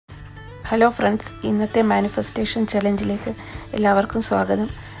Hello friends, ഇന്നത്തെ manifestation ചലഞ്ചിലേക്ക് എല്ലാവർക്കും സ്വാഗതം.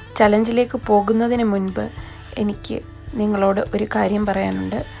 ചലഞ്ചിലേക്ക് പോകുന്നതിന് മുൻപ് എനിക്ക് നിങ്ങളോട് ഒരു കാര്യം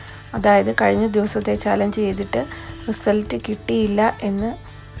പറയാനുണ്ട്. അതായത് കഴിഞ്ഞ ദിവസത്തെ ചലഞ്ച് ചെയ്തിട്ട് റിസൾട്ട് കിട്ടിയില്ല എന്ന്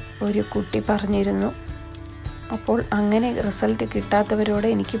ഒരു കുട്ടി പറഞ്ഞിരുന്നു. അപ്പോൾ അങ്ങനെ റിസൾട്ട് കിട്ടാത്തവരോട്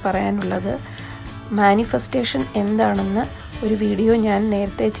എനിക്ക് പറയാനുള്ളത്, മാനിഫെസ്റ്റേഷൻ എന്താണെന്ന് ഒരു വീഡിയോ ഞാൻ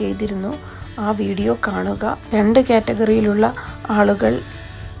നേരത്തെ ചെയ്തിരുന്നു. ആ വീഡിയോ കാണുക. 2 കാറ്റഗറിയിലുള്ള ആളുകൾ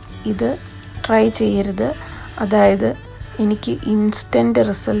ഇത് ട്രൈ ചെയ്യരുത്. അതായത് എനിക്ക് ഇൻസ്റ്റൻറ്റ്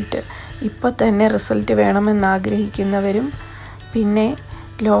റിസൾട്ട്, ഇപ്പോൾ തന്നെ റിസൾട്ട് വേണമെന്നാഗ്രഹിക്കുന്നവരും, പിന്നെ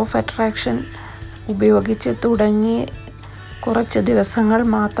ലോ ഓഫ് അട്രാക്ഷൻ ഉപയോഗിച്ച് തുടങ്ങി കുറച്ച് ദിവസങ്ങൾ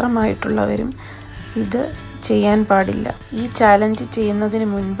മാത്രമായിട്ടുള്ളവരും ഇത് ചെയ്യാൻ പാടില്ല. ഈ ചാലഞ്ച് ചെയ്യുന്നതിന്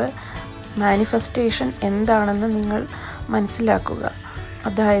മുൻപ് മാനിഫെസ്റ്റേഷൻ എന്താണെന്ന് നിങ്ങൾ മനസ്സിലാക്കുക.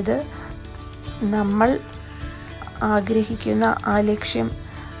 അതായത് നമ്മൾ ആഗ്രഹിക്കുന്ന ആ ലക്ഷ്യം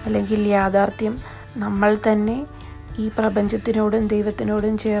അല്ലെങ്കിൽ യാഥാർത്ഥ്യം നമ്മൾ തന്നെ ഈ പ്രപഞ്ചത്തിനോടും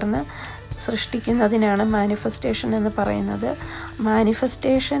ദൈവത്തിനോടും ചേർന്ന് സൃഷ്ടിക്കുന്നതിനാണ് മാനിഫെസ്റ്റേഷൻ എന്ന് പറയുന്നത്.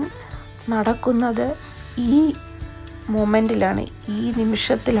 മാനിഫെസ്റ്റേഷൻ നടക്കുന്നത് ഈ മൊമെൻറ്റിലാണ്, ഈ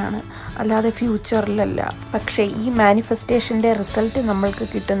നിമിഷത്തിലാണ്, അല്ലാതെ ഫ്യൂച്ചറിലല്ല. പക്ഷേ ഈ മാനിഫെസ്റ്റേഷൻ്റെ റിസൾട്ട് നമ്മൾക്ക്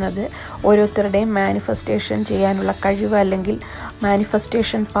കിട്ടുന്നത് ഓരോരുത്തരുടെയും മാനിഫെസ്റ്റേഷൻ ചെയ്യാനുള്ള കഴിവ് അല്ലെങ്കിൽ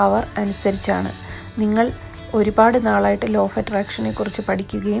മാനിഫെസ്റ്റേഷൻ പവർ അനുസരിച്ചാണ്. നിങ്ങൾ ഒരുപാട് നാളായിട്ട് ലോ ഓഫ് അട്രാക്ഷനെ കുറിച്ച്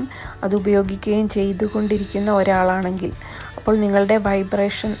പഠിക്കുകയും അത് ഉപയോഗിക്കുകയും ചെയ്തുകൊണ്ടിരിക്കുന്ന ഒരാളാണെങ്കിൽ, അപ്പോൾ നിങ്ങളുടെ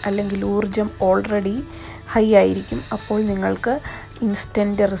വൈബ്രേഷൻ അല്ലെങ്കിൽ ഊർജം ഓൾറെഡി ഹൈ ആയിരിക്കും. അപ്പോൾ നിങ്ങൾക്ക്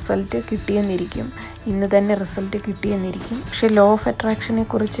ഇൻസ്റ്റൻറ്റ് റിസൾട്ട് കിട്ടിയെന്നിരിക്കും, ഇന്ന് തന്നെ റിസൾട്ട് കിട്ടിയെന്നിരിക്കും. പക്ഷേ ലോ ഓഫ് അട്രാക്ഷനെ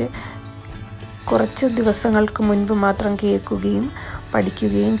കുറിച്ച് കുറച്ച് ദിവസങ്ങൾക്ക് മുൻപ് മാത്രം കേൾക്കുകയും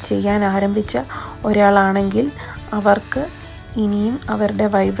പഠിക്കുകയും ചെയ്യാൻ ആരംഭിച്ച ഒരാളാണെങ്കിൽ അവർക്ക് ഇനിയും അവരുടെ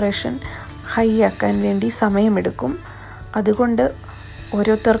വൈബ്രേഷൻ ഹൈ ആക്കാൻ വേണ്ടി സമയമെടുക്കും. അതുകൊണ്ട്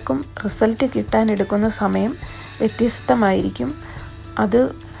ഓരോരുത്തർക്കും റിസൾട്ട് കിട്ടാൻ എടുക്കുന്ന സമയം വ്യത്യസ്തമായിരിക്കും. അത്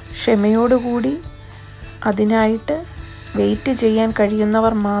ക്ഷമയോടുകൂടി അതിനായിട്ട് വെയിറ്റ് ചെയ്യാൻ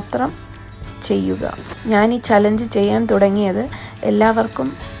കഴിയുന്നവർ മാത്രം ചെയ്യുക. ഞാൻ ഈ ചലഞ്ച് ചെയ്യാൻ തുടങ്ങിയത് എല്ലാവർക്കും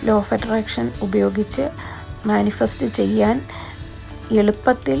ലോ ഓഫ് അട്രാക്ഷൻ ഉപയോഗിച്ച് മാനിഫെസ്റ്റ് ചെയ്യാൻ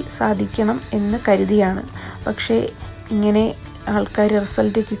എളുപ്പത്തിൽ സാധിക്കണം എന്ന് കരുതിയാണ്. പക്ഷേ ഇങ്ങനെ ആൾക്കാർ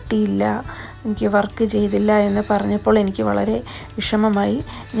റിസൾട്ട് കിട്ടിയില്ല, എനിക്ക് വർക്ക് ചെയ്തില്ല എന്ന് പറഞ്ഞപ്പോൾ എനിക്ക് വളരെ വിഷമമായി.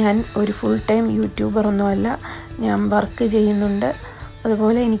 ഞാൻ ഒരു ഫുൾ ടൈം യൂട്യൂബറൊന്നുമല്ല, ഞാൻ വർക്ക് ചെയ്യുന്നുണ്ട്,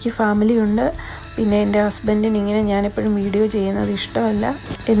 അതുപോലെ എനിക്ക് ഫാമിലിയുണ്ട്. പിന്നെ എൻ്റെ ഹസ്ബൻഡിന് ഇങ്ങനെ ഞാനെപ്പോഴും വീഡിയോ ചെയ്യുന്നത് ഇഷ്ടമല്ല.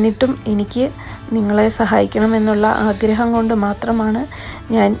 എന്നിട്ടും എനിക്ക് നിങ്ങളെ സഹായിക്കണമെന്നുള്ള ആഗ്രഹം കൊണ്ട് മാത്രമാണ്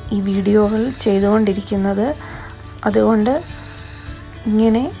ഞാൻ ഈ വീഡിയോകൾ ചെയ്തുകൊണ്ടിരിക്കുന്നത്. അതുകൊണ്ട്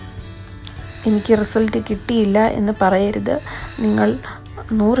ഇങ്ങനെ എനിക്ക് റിസൾട്ട് കിട്ടിയില്ല എന്ന് പറയരുത്. നിങ്ങൾ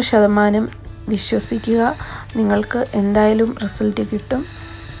 100% വിശ്വസിക്കുക, നിങ്ങൾക്ക് എന്തായാലും റിസൾട്ട് കിട്ടും.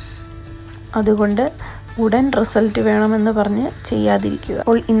 അതുകൊണ്ട് ഉടൻ റിസൾട്ട് വേണമെന്ന് പറഞ്ഞ് ചെയ്യാതിരിക്കുക.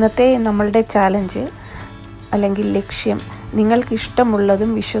 അപ്പോൾ ഇന്നത്തെ നമ്മളുടെ ചാലഞ്ച് അല്ലെങ്കിൽ ലക്ഷ്യം,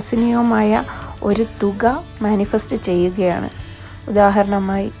 നിങ്ങൾക്കിഷ്ടമുള്ളതും വിശ്വസനീയവുമായ ഒരു തുക മാനിഫെസ്റ്റ് ചെയ്യുകയാണ്.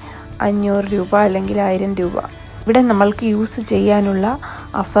 ഉദാഹരണമായി 500 രൂപ അല്ലെങ്കിൽ 1000 രൂപ. ഇവിടെ നമ്മൾക്ക് യൂസ് ചെയ്യാനുള്ള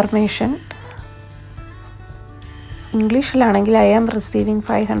affirmation ഇംഗ്ലീഷിലാണെങ്കിൽ I am receiving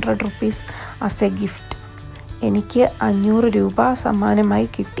 500 rupees as A gift. എനിക്ക് 500 രൂപ സമ്മാനമായി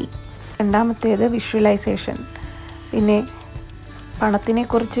കിട്ടി. രണ്ടാമത്തേത് വിഷ്വലൈസേഷൻ. പിന്നെ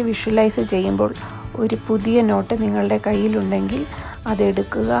പണത്തിനെക്കുറിച്ച് വിഷ്വലൈസ് ചെയ്യുമ്പോൾ ഒരു പുതിയ നോട്ട് നിങ്ങളുടെ കയ്യിലുണ്ടെങ്കിൽ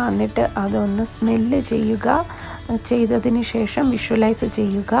അതെടുക്കുക, എന്നിട്ട് അതൊന്ന് സ്മെല്ല് ചെയ്യുക. ചെയ്തതിന് ശേഷം വിഷ്വലൈസ്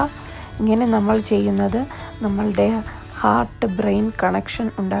ചെയ്യുക. ഇങ്ങനെ നമ്മൾ ചെയ്യുന്നത് നമ്മളുടെ ഹാർട്ട് ബ്രെയിൻ കണക്ഷൻ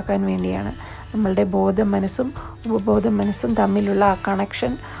ഉണ്ടാക്കാൻ വേണ്ടിയാണ്. നമ്മളുടെ ബോധ മനസ്സും ഉപബോധ മനസ്സും തമ്മിലുള്ള ആ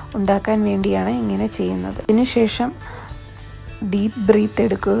കണക്ഷൻ ഉണ്ടാക്കാൻ വേണ്ടിയാണ് ഇങ്ങനെ ചെയ്യുന്നത്. അതിനുശേഷം ഡീപ്പ് ബ്രീത്ത്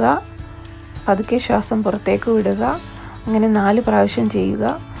എടുക്കുക, പതുക്കെ ശ്വാസം പുറത്തേക്ക് വിടുക. അങ്ങനെ 4 പ്രാവശ്യം ചെയ്യുക.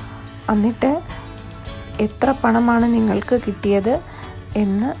 എന്നിട്ട് എത്ര പണമാണ് നിങ്ങൾക്ക് കിട്ടിയത്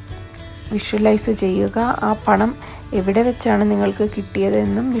എന്ന് വിഷ്വലൈസ് ചെയ്യുക. ആ പണം എവിടെ വെച്ചാണ് നിങ്ങൾക്ക്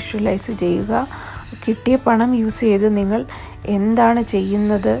കിട്ടിയതെന്നും വിഷ്വലൈസ് ചെയ്യുക. കിട്ടിയ പണം യൂസ് ചെയ്ത് നിങ്ങൾ എന്താണ്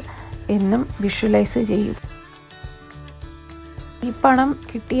ചെയ്യുന്നത് എന്നും വിഷ്വലൈസ് ചെയ്യും. ഈ പണം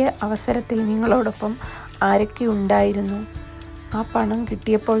കിട്ടിയ അവസരത്തിൽ നിങ്ങളോടൊപ്പം ആരൊക്കെ ഉണ്ടായിരുന്നു? ആ പണം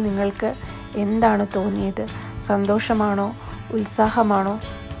കിട്ടിയപ്പോൾ നിങ്ങൾക്ക് എന്താണ് തോന്നിയത്? സന്തോഷമാണോ? ഉത്സാഹമാണോ?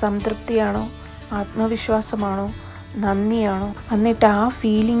 സംതൃപ്തിയാണോ? ആത്മവിശ്വാസമാണോ? നന്ദിയാണോ? എന്നിട്ട് ആ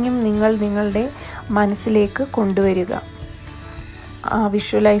ഫീലിങ്ങും നിങ്ങൾ നിങ്ങളുടെ മനസ്സിലേക്ക് കൊണ്ടുവരിക. ആ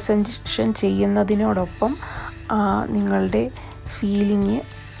വിഷ്വലൈസേഷൻ ചെയ്യുന്നതിനോടൊപ്പം നിങ്ങളുടെ ഫീലിംഗ്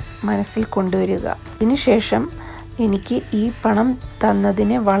മനസ്സിൽ കൊണ്ടുവരിക. അതിനുശേഷം എനിക്ക് ഈ പണം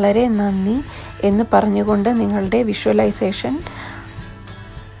തന്നതിന് വളരെ നന്ദി എന്ന് പറഞ്ഞുകൊണ്ട് നിങ്ങളുടെ വിഷ്വലൈസേഷൻ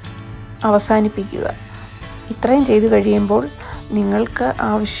അവസാനിപ്പിക്കുക. ഇത്രയും ചെയ്തു കഴിയുമ്പോൾ നിങ്ങൾക്ക്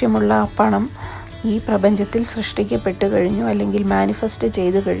ആവശ്യമുള്ള ആ പണം ഈ പ്രപഞ്ചത്തിൽ സൃഷ്ടിക്കപ്പെട്ടു കഴിഞ്ഞു, അല്ലെങ്കിൽ മാനിഫെസ്റ്റ്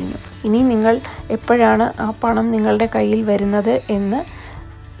ചെയ്തു കഴിഞ്ഞു. ഇനി നിങ്ങൾ എപ്പോഴാണ് ആ പണം നിങ്ങളുടെ കയ്യിൽ വരുന്നത് എന്ന്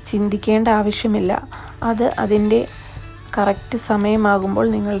ചിന്തിക്കേണ്ട ആവശ്യമില്ല. അത് അതിൻ്റെ കറക്റ്റ് സമയമാകുമ്പോൾ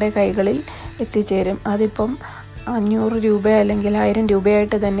നിങ്ങളുടെ കൈകളിൽ എത്തിച്ചേരും. അതിപ്പം 500 രൂപ അല്ലെങ്കിൽ 1000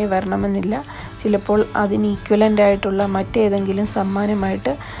 രൂപയായിട്ട് തന്നെ വരണമെന്നില്ല. ചിലപ്പോൾ അതിന് ഈക്വലൻ്റ് ആയിട്ടുള്ള മറ്റേതെങ്കിലും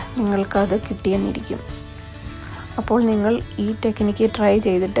സമ്മാനമായിട്ട് നിങ്ങൾക്കത് കിട്ടിയെന്നിരിക്കും. അപ്പോൾ നിങ്ങൾ ഈ ടെക്നിക്ക് ട്രൈ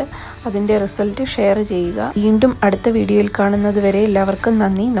ചെയ്തിട്ട് അതിൻ്റെ റിസൾട്ട് ഷെയർ ചെയ്യുക. വീണ്ടും അടുത്ത വീഡിയോയിൽ കാണുന്നത് വരെ എല്ലാവർക്കും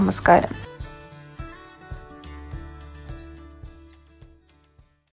നന്ദി, നമസ്കാരം.